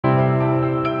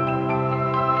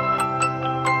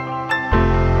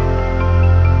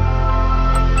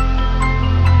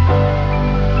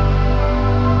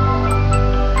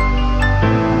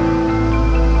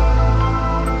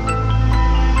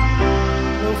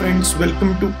Friends,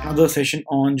 welcome to another session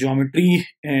on geometry,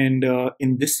 and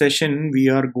in this session we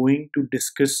are going to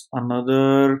discuss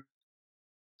another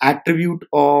attribute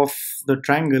of the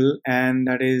triangle, and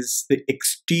that is the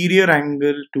exterior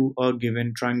angle to a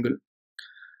given triangle.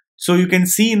 So you can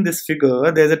see in this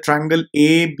figure there's a triangle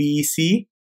ABC,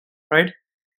 right?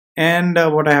 And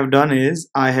what I have done is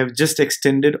I have just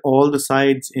extended all the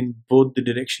sides in both the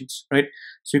directions, right?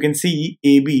 So you can see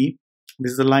AB,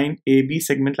 this is the line AB,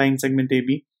 segment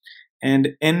AB, and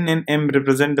N and M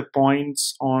represent the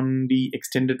points on the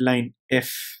extended line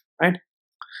F, right?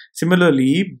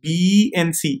 Similarly, B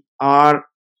and C are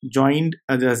joined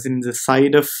as in the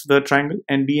side of the triangle,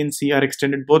 and B and C are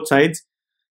extended both sides.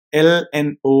 L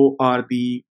and O are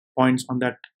the points on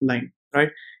that line, right?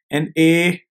 And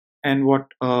A and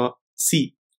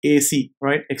C, AC,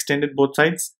 right? Extended both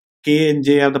sides. K and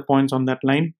J are the points on that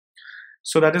line.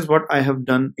 So that is what I have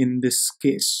done in this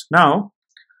case. Now,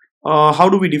 how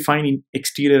do we define in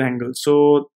exterior angle?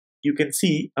 So you can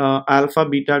see alpha,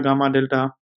 beta, gamma,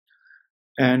 delta,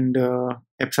 and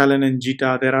epsilon and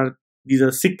zeta. These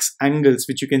are 6 angles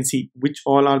which you can see. Which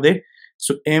all are they?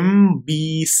 So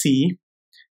MBC,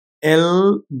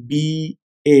 LBA,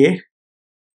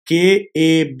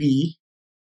 KAB,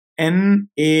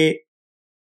 NAC,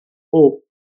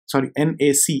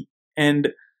 and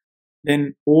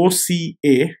then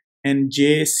OCA and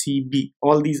JCB.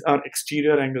 All these are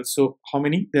exterior angles. So how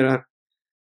many? There are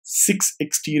 6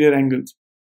 exterior angles.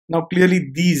 Now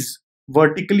clearly these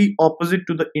vertically opposite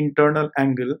to the internal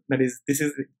angle, that is, this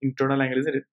is the internal angle,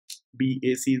 isn't it? BAC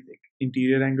is the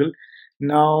interior angle.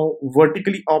 Now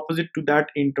vertically opposite to that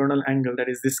internal angle, that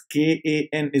is this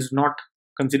KAN, is not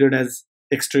considered as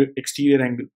exterior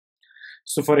angle.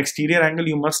 So for exterior angle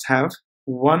you must have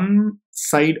one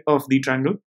side of the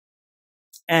triangle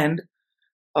and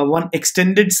one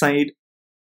extended side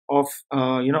of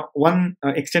one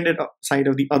extended side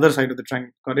of the other side of the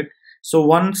triangle. Got it? So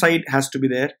one side has to be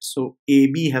there, so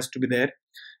AB has to be there.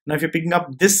 Now if you're picking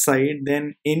up this side,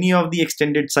 then any of the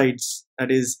extended sides, that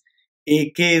is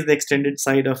AK is the extended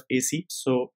side of AC,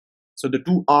 so the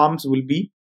two arms will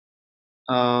be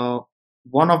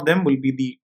one of them will be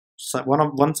the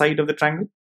one side of the triangle,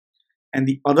 and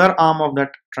the other arm of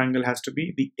that triangle has to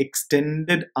be the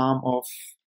extended arm of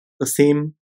the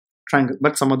same triangle,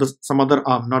 but some other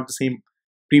arm, not the same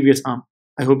previous arm.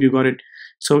 I hope you got it.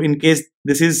 So in case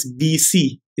this is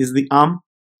BC is the arm,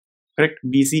 correct?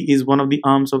 BC is one of the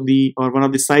arms of the, or one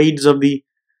of the sides of the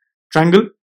triangle.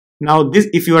 Now this,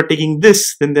 if you are taking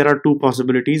this, then there are two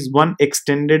possibilities. One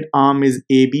extended arm is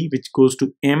AB, which goes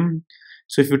to M.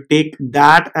 So if you take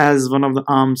that as one of the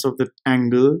arms of the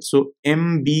angle, so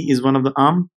MB is one of the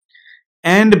arm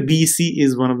and BC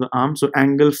is one of the arms. So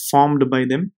angle formed by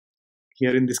them,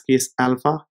 here in this case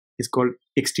alpha, is called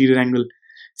exterior angle.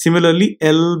 Similarly,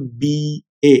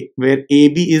 LBA, where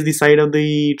AB is the side of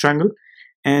the triangle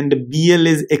and BL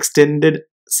is extended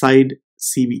side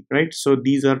CB, right? So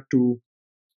these are two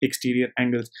exterior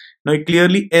angles. Now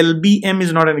clearly LBM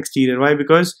is not an exterior. Why?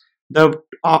 Because the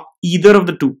either of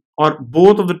the two or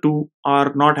both of the two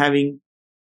are not having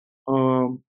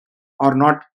or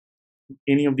not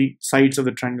any of the sides of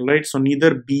the triangle, right? So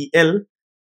neither BL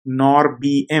nor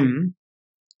BM,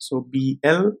 so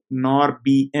BL nor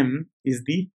BM is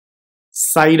the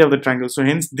side of the triangle. So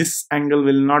hence this angle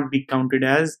will not be counted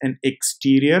as an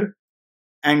exterior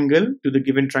angle to the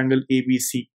given triangle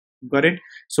ABC. Got it?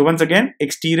 So once again,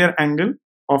 exterior angle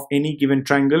of any given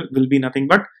triangle will be nothing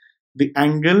but the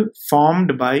angle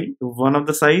formed by one of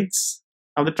the sides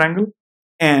of the triangle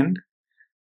and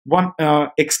one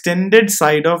extended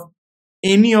side of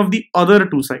any of the other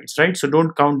two sides, right? So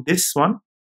don't count this one.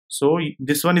 So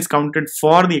this one is counted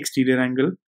for the exterior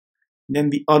angle. Then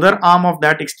the other arm of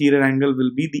that exterior angle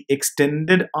will be the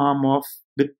extended arm of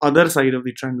the other side of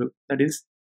the triangle. That is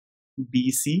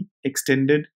BC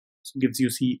extended gives you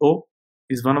CO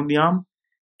is one of the arm,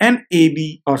 and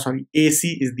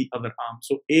AC is the other arm.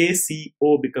 So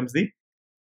ACO becomes the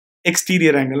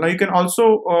exterior angle. Now you can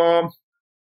also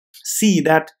see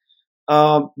that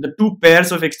the two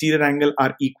pairs of exterior angle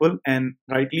are equal, and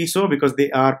rightly so, because they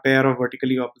are pair of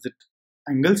vertically opposite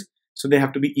angles, so they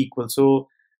have to be equal. So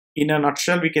in a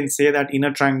nutshell, we can say that in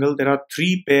a triangle there are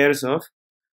 3 pairs of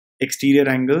exterior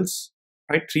angles,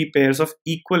 right? 3 pairs of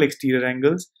equal exterior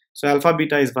angles. So alpha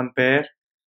beta is one pair,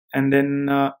 and then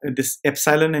this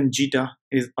epsilon and zeta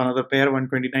is another pair,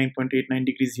 129.89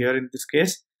 degrees here in this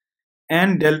case,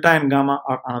 and delta and gamma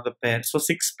are another pair. So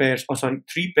 3 pairs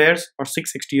or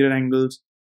 6 exterior angles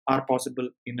are possible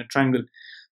in a triangle.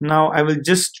 Now I will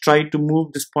just try to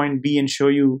move this point B and show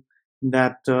you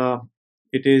that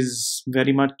it is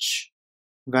very much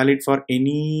valid for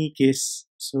any case.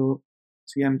 So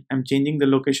see, I'm changing the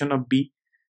location of B.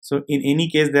 So in any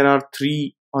case there are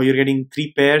three, or you're getting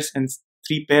three pairs and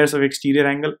three pairs of exterior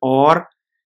angle or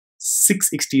six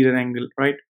exterior angle,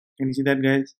 right? Can you see that,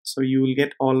 guys? So you will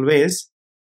get always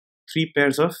three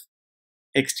pairs of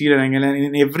exterior angle, and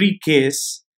in every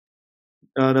case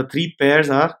the three pairs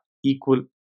are equal.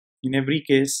 In every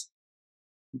case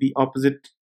the opposite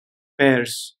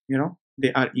pairs,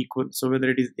 they are equal. So whether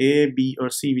it is A, B or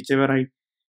C, whichever I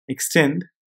extend,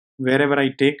 wherever I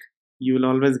take, you will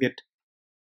always get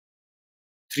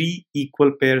three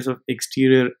equal pairs of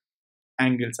exterior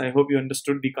angles. I hope you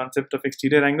understood the concept of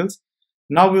exterior angles.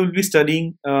 Now we will be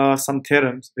studying some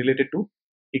theorems related to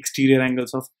exterior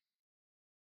angles of